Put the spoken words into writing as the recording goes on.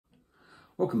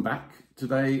Welcome back.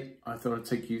 Today I thought I'd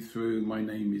take you through My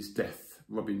Name is Death,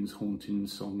 Robin's haunting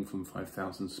song from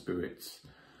 5,000 Spirits.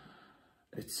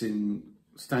 It's in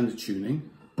standard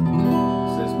tuning.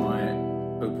 It says my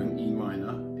open E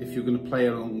minor. If you're going to play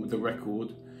along with the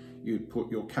record, you'd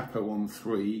put your capo on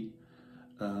 3,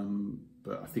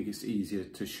 but I think it's easier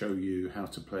to show you how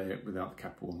to play it without the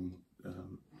capo on.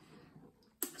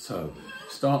 So,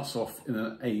 starts off in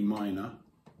an A minor.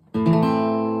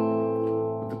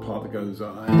 The part that goes,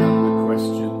 I am the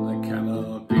question that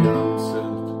cannot be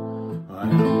answered. I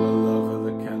am the lover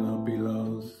that cannot be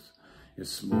lost. Yes,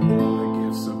 small are the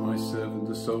gifts of my servant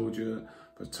the soldier,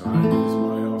 but time is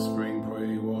my offspring,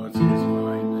 pray what is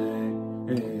my name?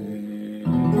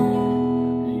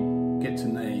 When you get to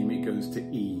name, it goes to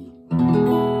E.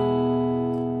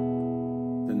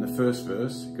 Then the first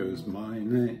verse goes, my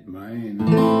name.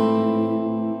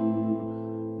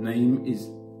 Name is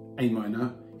A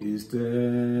minor, is death.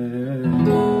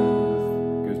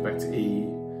 Goes back to E.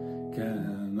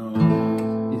 Cannot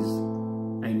is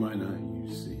A minor, you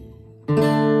see.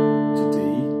 To D.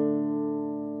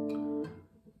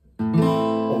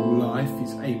 All life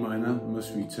is A minor,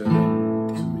 must return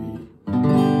to me.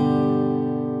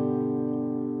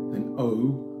 Then O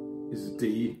is a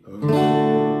D. O.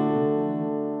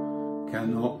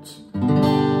 Cannot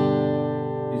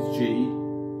is G.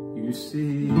 You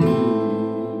see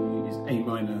is A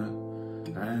minor,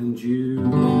 and you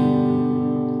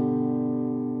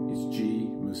is G,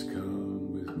 must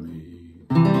come with me.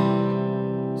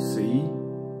 C,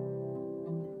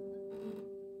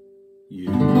 you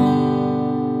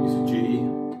is a G,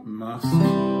 must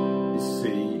is C,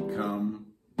 come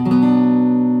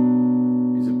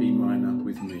is a B minor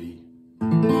with me.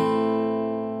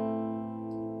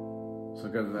 So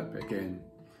I'll go to that bit again.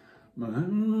 A minor,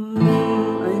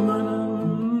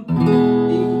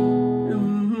 E,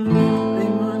 A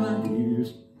minor,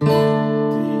 use D.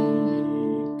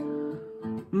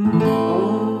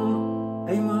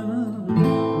 A minor,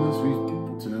 must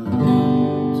return to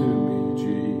me, G.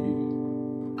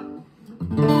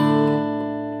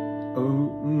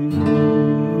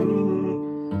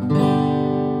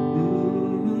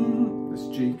 That's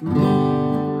G.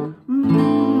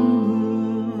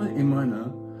 A minor,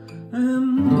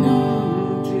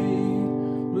 G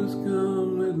must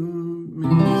come with me.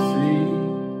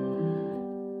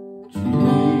 C, G,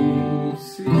 C,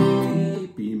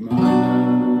 B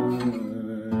minor.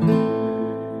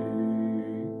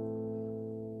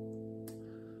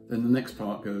 Then the next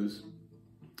part goes,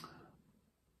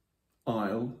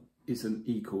 I'll is an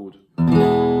E chord.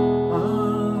 I'll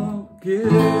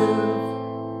give,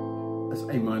 that's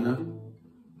A minor.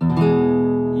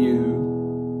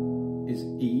 You is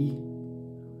E.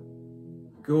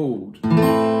 Gold is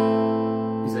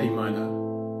A minor,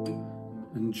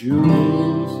 and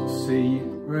jewels, C,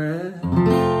 red,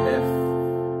 F,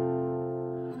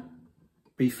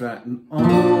 B flat, and all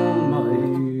my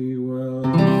wealth,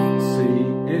 C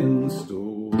in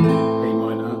store, A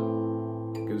minor,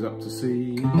 goes up to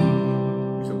C,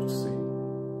 goes up to C.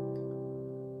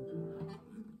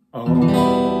 All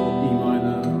E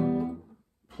minor,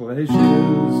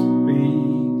 pleasures, B,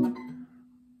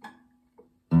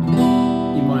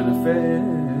 fair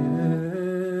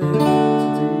to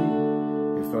D,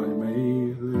 if I may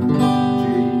live, G,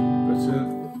 but a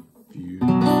few,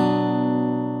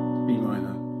 B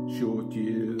minor, short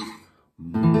years,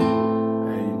 A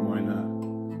minor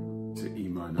to E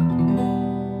minor.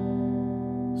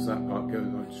 So that part goes,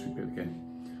 I'll just repeat it again.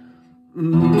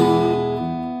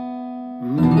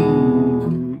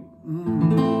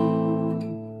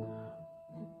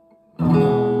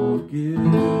 I'll give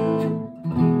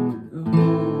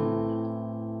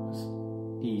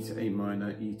E to A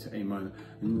minor, E to A minor,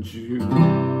 and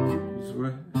jewels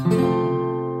red,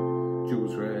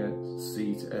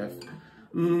 C to F.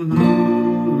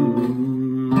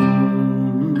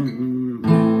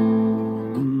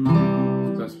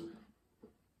 That's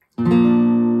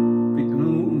beating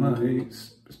all my hates,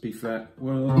 B flat,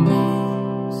 well,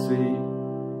 C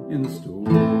in the store.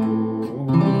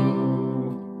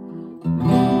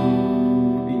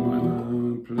 E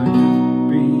minor, pleasure,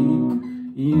 B,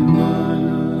 E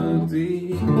minor, D,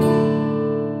 if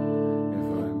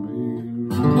I may,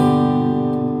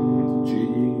 G,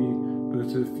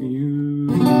 but a few,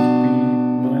 B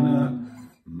minor,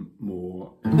 more,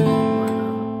 A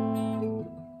minor.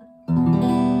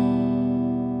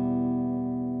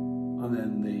 And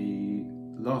then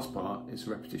the last part is a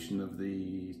repetition of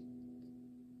the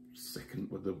second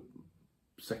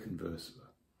verse.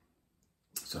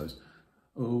 So it's,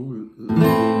 oh, A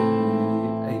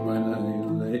minor,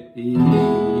 lay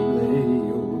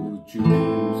your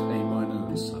jewels, A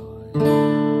minor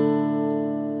side.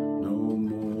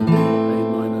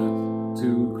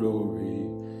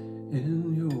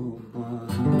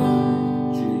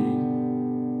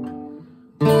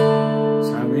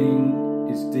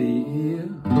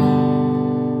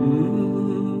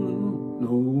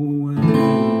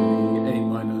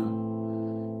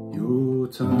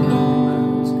 time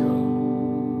has come.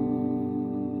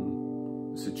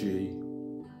 It's a G,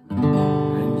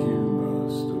 and you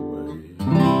must away.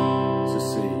 It's a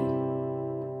C,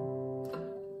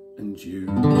 and you,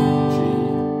 G,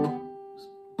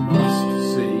 must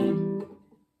see,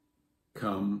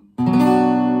 come, B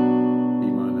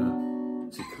minor,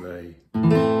 to clay.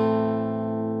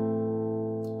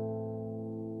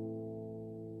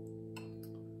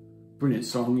 Brilliant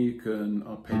song. You can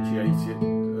arpeggiate it,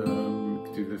 you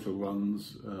can do little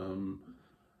runs,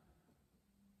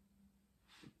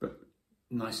 but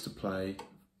nice to play.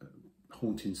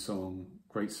 Haunting song,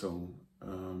 great song.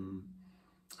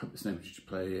 Hope this enabled you to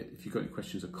play it. If you've got any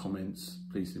questions or comments,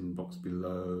 please in the box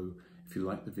below. If you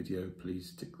like the video,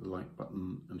 please tick the like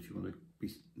button, and if you want to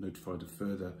be notified of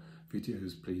further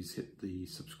videos, please hit the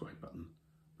subscribe button.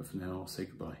 But for now, I'll say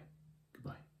goodbye.